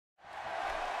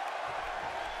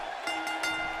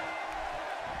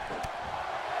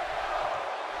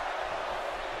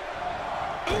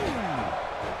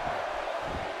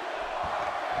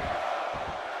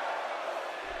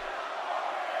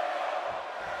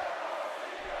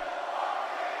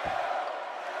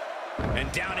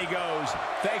And down he goes,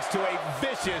 thanks to a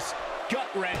vicious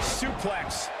gut-wrench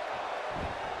suplex.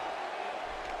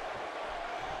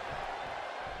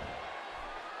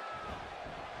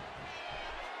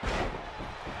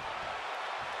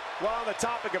 Well, on the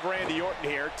topic of Randy Orton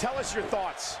here, tell us your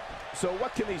thoughts. So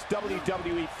what can these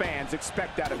WWE fans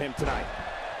expect out of him tonight?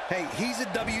 Hey, he's a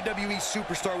WWE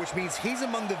superstar, which means he's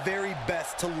among the very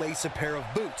best to lace a pair of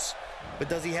boots. But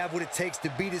does he have what it takes to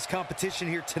beat his competition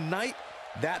here tonight?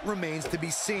 That remains to be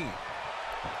seen.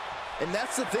 And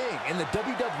that's the thing. In the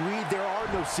WWE, there are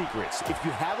no secrets. If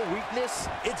you have a weakness,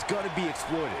 it's going to be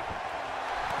exploited.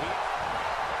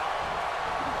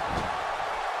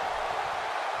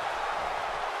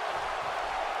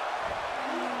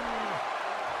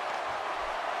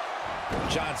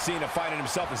 John Cena finding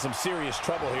himself in some serious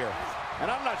trouble here. And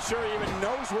I'm not sure he even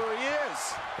knows where he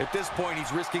is. At this point,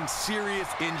 he's risking serious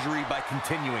injury by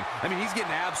continuing. I mean, he's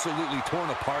getting absolutely torn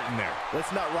apart in there.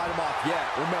 Let's not write him off yet.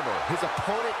 Remember, his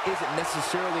opponent isn't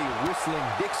necessarily whistling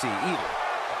Dixie either.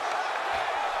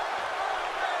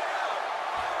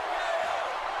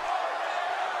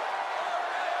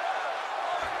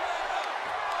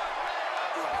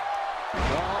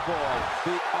 Oh, boy.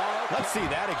 Let's see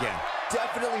that again.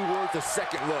 Definitely worth a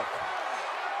second look.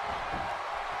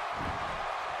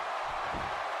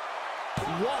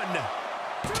 1,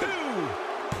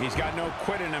 2. He's got no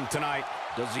quit in him tonight.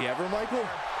 Does he ever, Michael?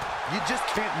 You just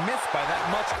can't miss by that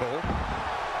much, Cole.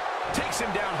 Takes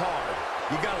him down hard.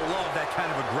 You gotta love that kind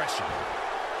of aggression.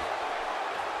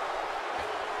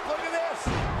 Look at this.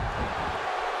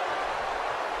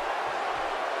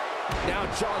 Now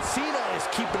John Cena is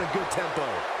keeping a good tempo.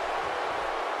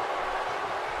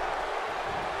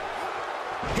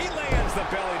 He lands the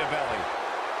belly to belly.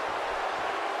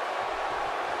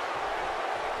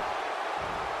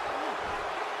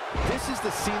 This is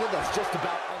the Cena that's just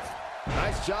about...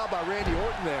 Nice job by Randy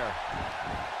Orton there.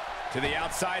 To the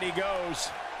outside he goes.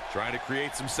 Trying to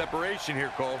create some separation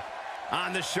here, Cole.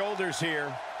 On the shoulders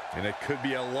here. And it could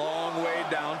be a long way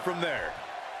down from there.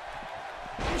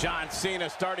 John Cena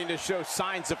starting to show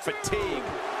signs of fatigue.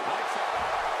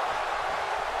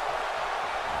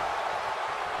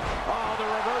 Oh, the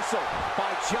reversal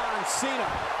by John Cena.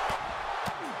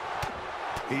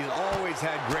 He's always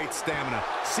had great stamina.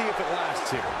 See if it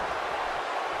lasts here.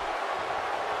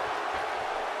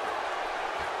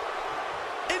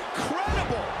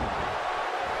 Incredible!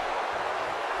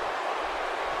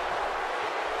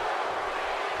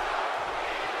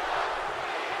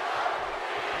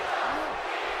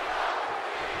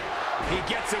 He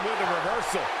gets it with a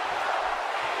reversal.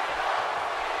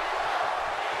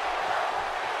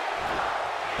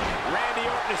 Randy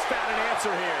Orton has found an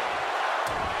answer here.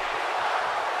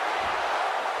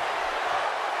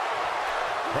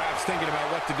 Perhaps thinking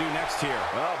about what to do next here.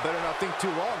 Well, better not think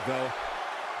too long, though.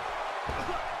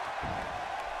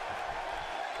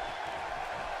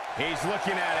 He's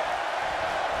looking at it.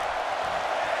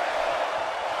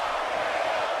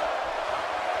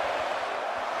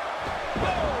 Whoa!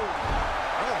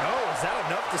 I don't know. Is that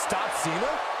enough to stop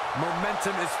Cena?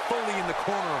 Momentum is fully in the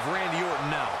corner of Randy Orton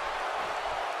now.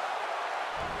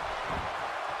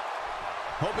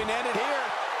 Hoping to end it here.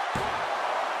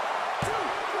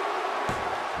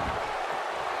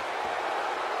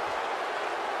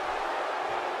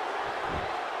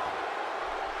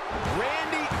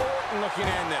 Randy Orton looking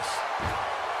to end this.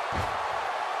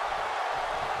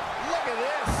 Look at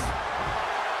this.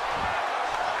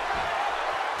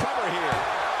 Cover here.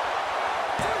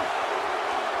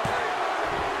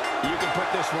 You can put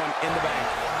this one in the bank.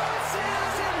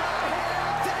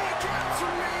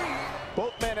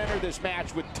 Both men enter this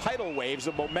match with tidal waves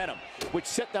of momentum, which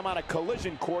set them on a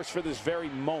collision course for this very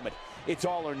moment. It's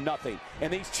all or nothing,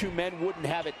 and these two men wouldn't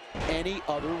have it any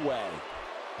other way.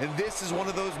 And this is one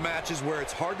of those matches where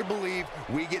it's hard to believe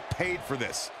we get paid for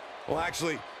this. Well,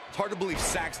 actually, it's hard to believe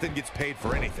Saxton gets paid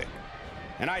for anything.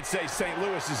 And I'd say St.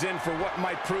 Louis is in for what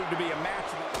might prove to be a match.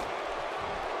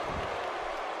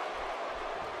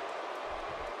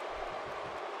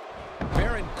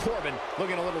 Baron Corbin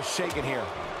looking a little shaken here.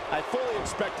 I fully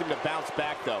expect him to bounce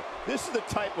back, though. This is the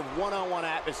type of one-on-one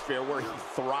atmosphere where he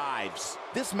thrives.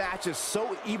 This match is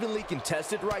so evenly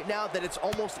contested right now that it's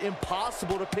almost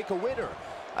impossible to pick a winner.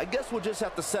 I guess we'll just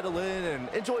have to settle in and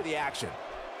enjoy the action.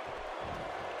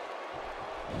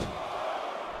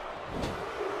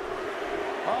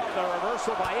 Oh, the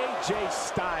reversal by AJ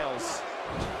Styles.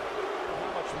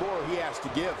 How much more he has to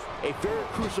give. A very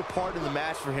crucial part in the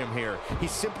match for him here. He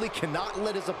simply cannot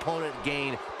let his opponent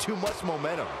gain too much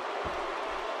momentum.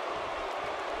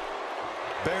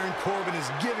 Baron Corbin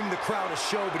is giving the crowd a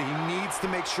show, but he needs to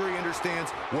make sure he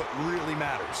understands what really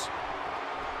matters.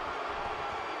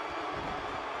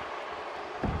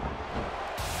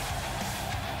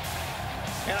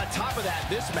 And on top of that,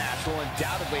 this match will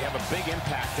undoubtedly have a big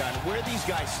impact on where these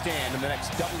guys stand in the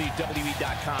next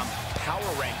WWE.com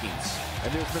power rankings.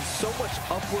 And there's been so much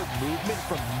upward movement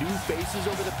from new faces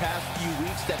over the past few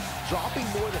weeks that dropping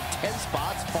more than 10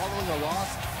 spots following a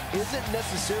loss isn't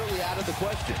necessarily out of the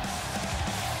question.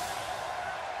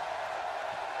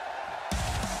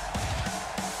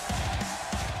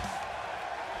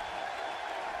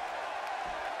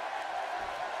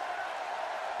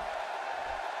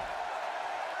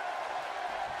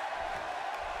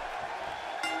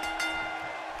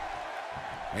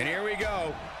 And here we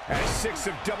go, as 6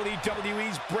 of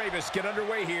WWE's bravest get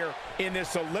underway here in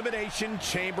this Elimination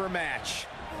Chamber match.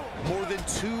 More than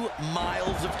 2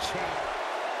 miles of chain.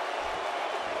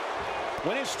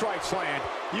 When his strikes land,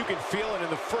 you can feel it in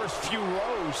the first few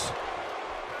rows.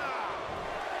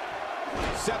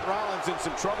 Seth Rollins in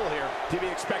some trouble here, to be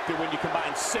expected when you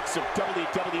combine 6 of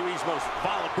WWE's most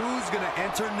violent. Who's going to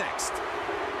enter next?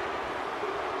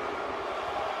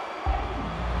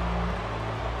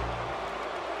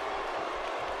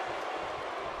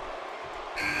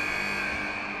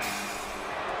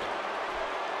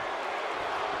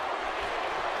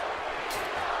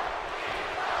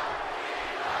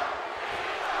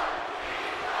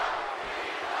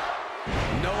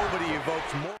 Nobody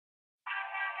evokes more.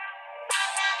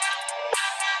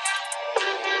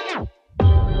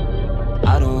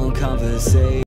 I don't conversate.